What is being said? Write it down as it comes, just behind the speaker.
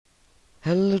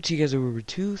Hello to you guys, over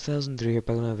 2003 here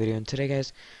back with another video, and today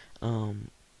guys,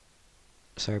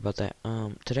 sorry about that,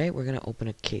 today we're gonna open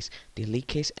a case, the elite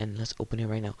case, and let's open it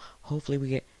right now. Hopefully we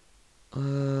get,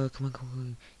 come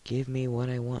on, give me what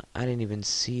I want. I didn't even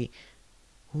see,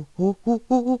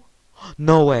 ooh.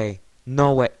 No way,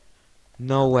 no way,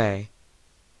 no way.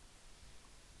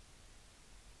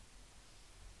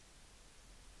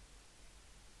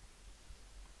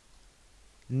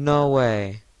 No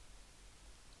way.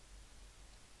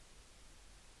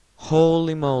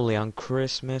 Holy moly, on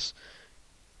Christmas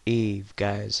Eve,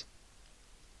 guys.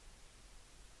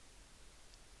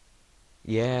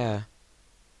 Yeah,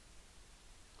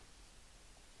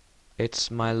 it's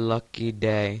my lucky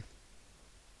day.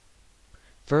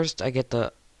 First, I get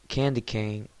the candy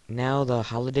cane. Now the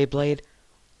holiday blade.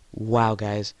 Wow,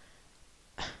 guys.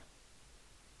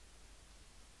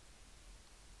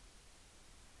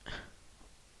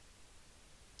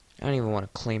 I don't even want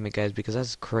to claim it, guys, because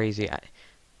that's crazy.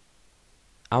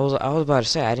 I was about to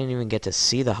say I didn't even get to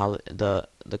see the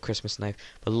Christmas knife,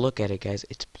 but look at it, guys.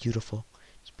 It's beautiful.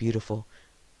 It's beautiful.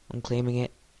 I'm claiming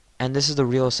it, and this is the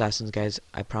real assassins, guys.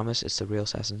 I promise it's the real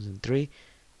assassins. In 3,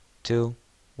 2,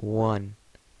 1.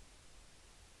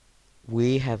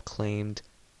 We have claimed.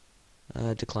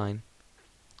 Decline.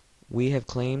 We have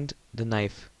claimed the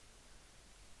knife.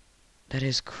 That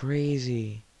is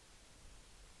crazy.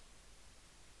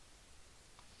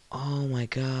 Oh my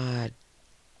god.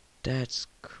 That's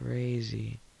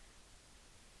crazy.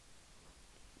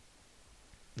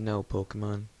 No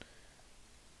Pokemon.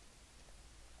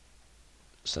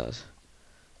 Sus.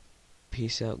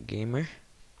 Peace out, gamer.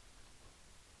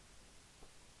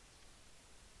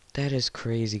 That is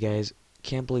crazy, guys.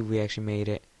 Can't believe we actually made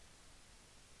it.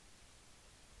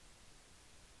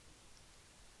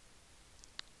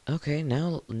 Okay,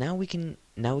 now we can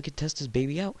test this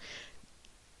baby out.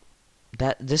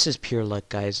 This is pure luck,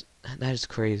 guys. That is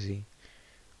crazy.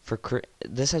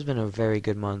 This has been a very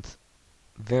good month.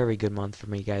 Very good month for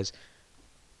me, guys.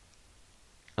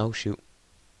 Oh shoot.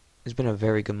 It's been a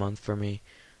very good month for me.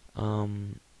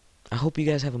 I hope you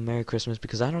guys have a Merry Christmas,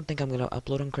 because I don't think I'm gonna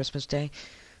upload on Christmas Day.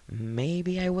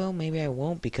 Maybe I will, maybe I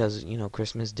won't, because, you know,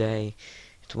 Christmas Day,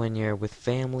 it's when you're with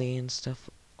family and stuff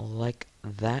like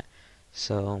that.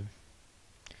 So,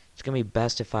 it's gonna be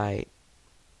best if I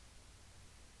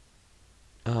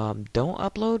don't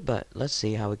upload, but let's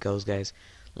see how it goes, guys.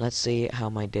 Let's see how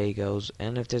my day goes,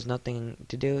 and if there's nothing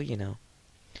to do, you know,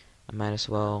 I might as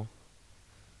well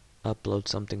upload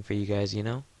something for you guys, you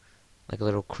know, like a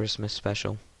little Christmas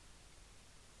special.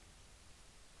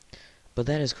 But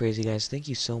that is crazy, guys. Thank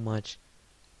you so much.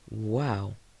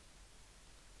 Wow.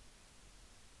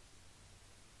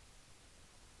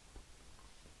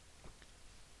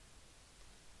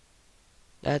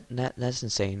 That's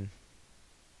insane.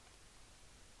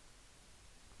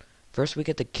 First we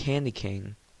get the Candy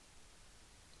King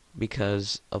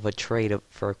because of a trade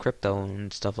for crypto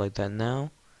and stuff like that.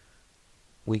 Now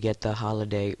we get the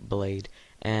Holiday Blade,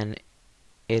 and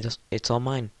it's all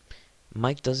mine.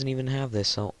 Mike doesn't even have this,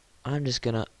 so I'm just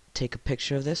gonna take a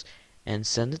picture of this and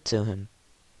send it to him.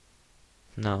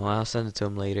 No, I'll send it to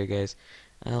him later, guys.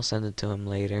 I'll send it to him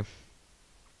later.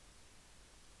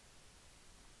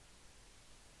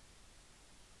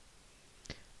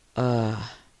 Uh,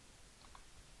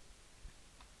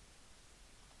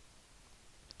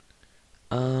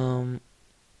 um,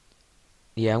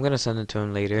 yeah, I'm gonna send it to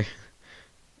him later.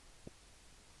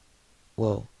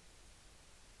 Whoa.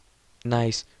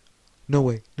 Nice. No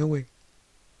way, no way.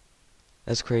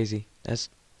 That's crazy. That's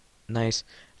nice.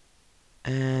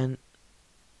 And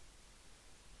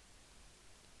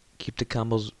keep the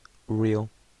combos real.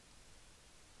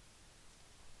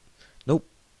 Nope.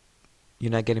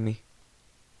 You're not getting me.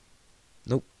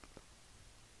 Nope.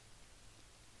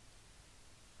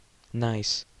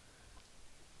 Nice.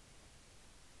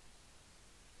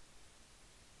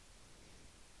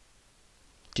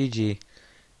 GG.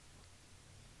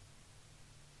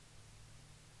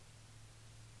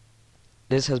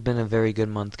 This has been a very good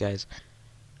month, guys.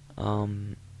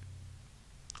 Um,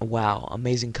 wow,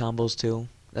 amazing combos too.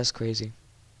 That's crazy.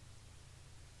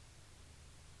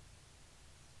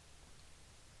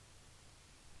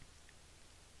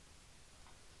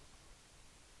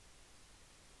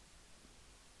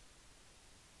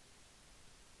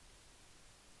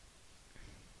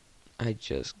 I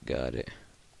just got it.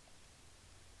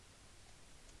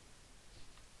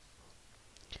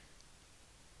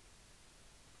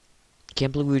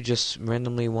 Can't believe we just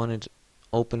randomly wanted to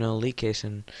open an elite case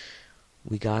and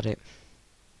we got it.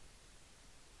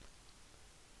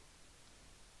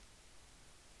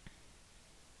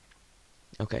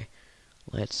 Okay,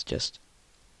 let's just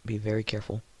be very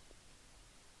careful.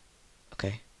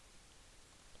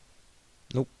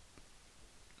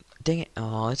 Dang it.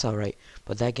 Oh, it's alright.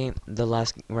 But that game, the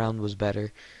last round was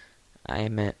better. I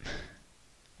admit.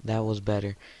 That was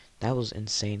better. That was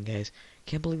insane, guys.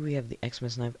 Can't believe we have the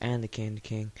Xmas knife and the Candy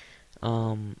King.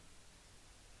 Um,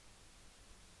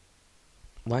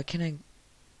 why can't I...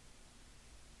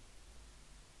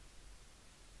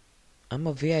 I'm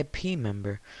a VIP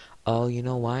member. Oh, you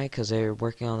know why? Because they're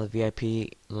working on the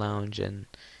VIP lounge and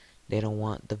they don't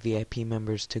want the VIP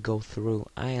members to go through.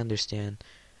 I understand.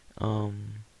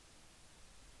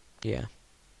 Yeah.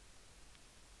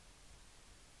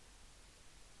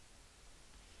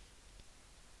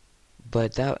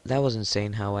 But that was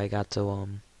insane how I got to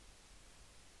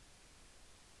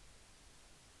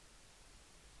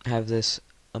have this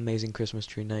amazing Christmas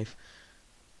tree knife.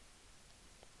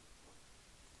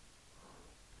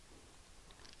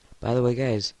 By the way,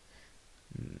 guys,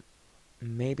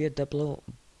 maybe a double.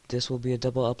 This will be a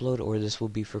double upload, or this will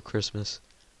be for Christmas.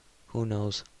 Who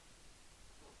knows?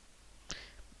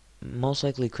 Most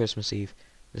likely Christmas Eve.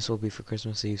 This will be for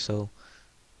Christmas Eve. So,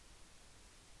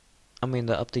 I mean,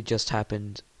 the update just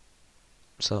happened.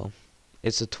 So,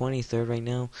 it's the 23rd right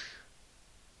now.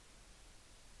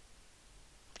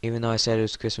 Even though I said it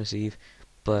was Christmas Eve,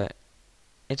 but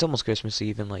it's almost Christmas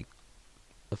Eve in like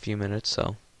a few minutes.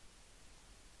 So,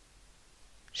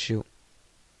 shoot.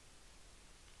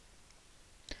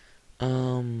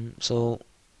 So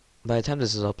by the time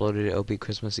this is uploaded, it'll be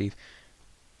Christmas Eve.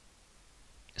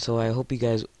 So I hope you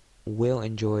guys will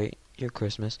enjoy your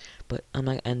Christmas, but I'm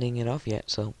not ending it off yet.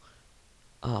 So,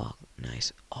 oh,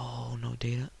 nice. Oh, no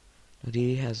data. No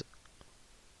data has.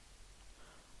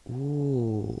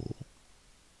 Ooh.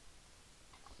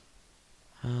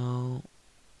 How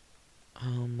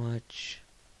much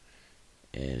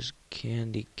is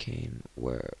candy cane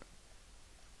worth?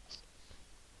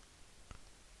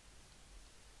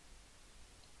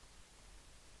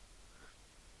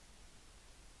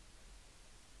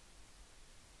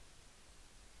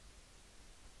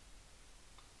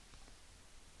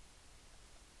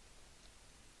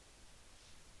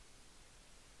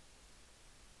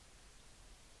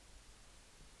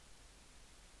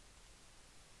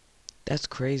 That's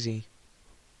crazy.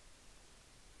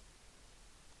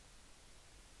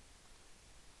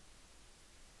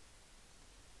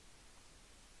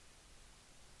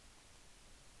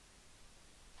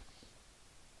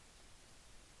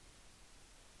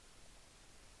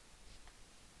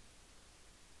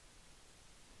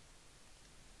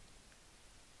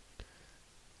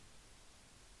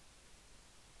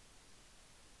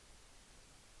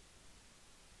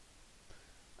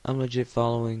 I'm legit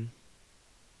following.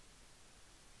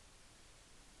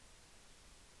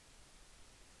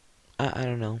 I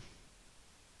don't know.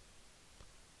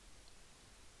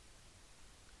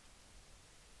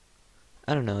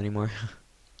 I don't know anymore.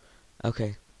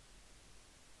 Okay.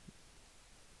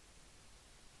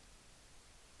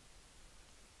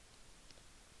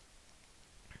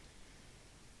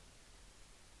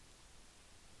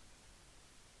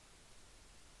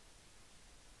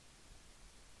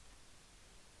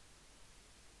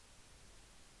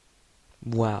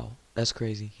 Wow, that's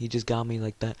crazy. He just got me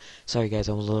like that. Sorry guys,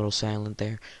 I was a little silent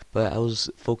there, but I was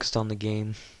focused on the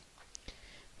game.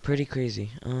 Pretty crazy.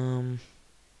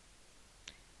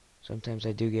 Sometimes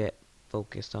I do get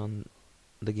focused on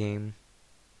the game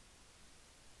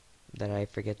that I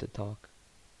forget to talk.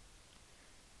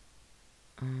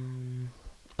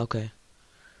 Okay.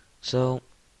 So,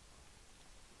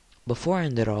 before I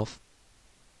end it off,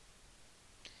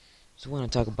 just want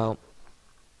to talk about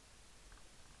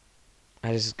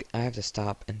I have to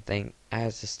stop and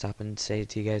say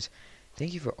to you guys,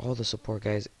 thank you for all the support,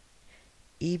 guys.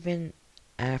 Even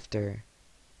after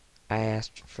I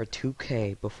asked for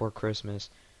 2K before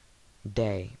Christmas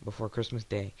Day,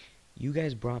 you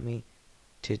guys brought me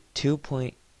to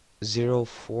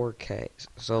 2.04K.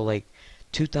 So like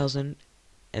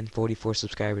 2,044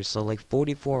 subscribers. So like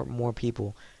 44 more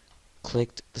people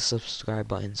clicked the subscribe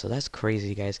button. So that's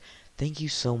crazy, guys. Thank you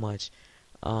so much.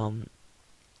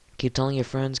 Keep telling your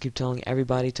friends, keep telling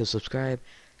everybody to subscribe,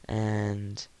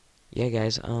 and yeah,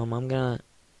 guys, I'm gonna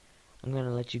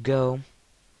let you go.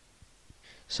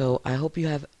 So I hope you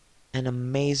have an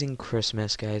amazing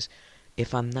Christmas, guys.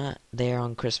 If I'm not there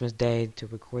on Christmas Day to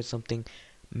record something,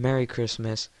 Merry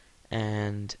Christmas,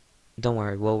 and don't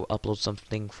worry, we'll upload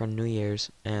something for New Year's,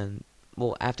 and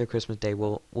well, after Christmas Day,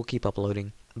 we'll keep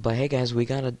uploading. But hey, guys, we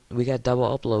got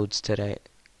double uploads today,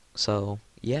 so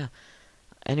yeah.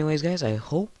 Anyways, guys, I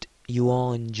hoped you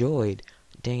all enjoyed.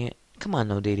 Dang it. Come on,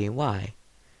 no dating. Why?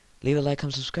 Leave a like,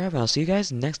 comment, subscribe, and I'll see you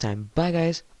guys next time. Bye,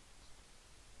 guys.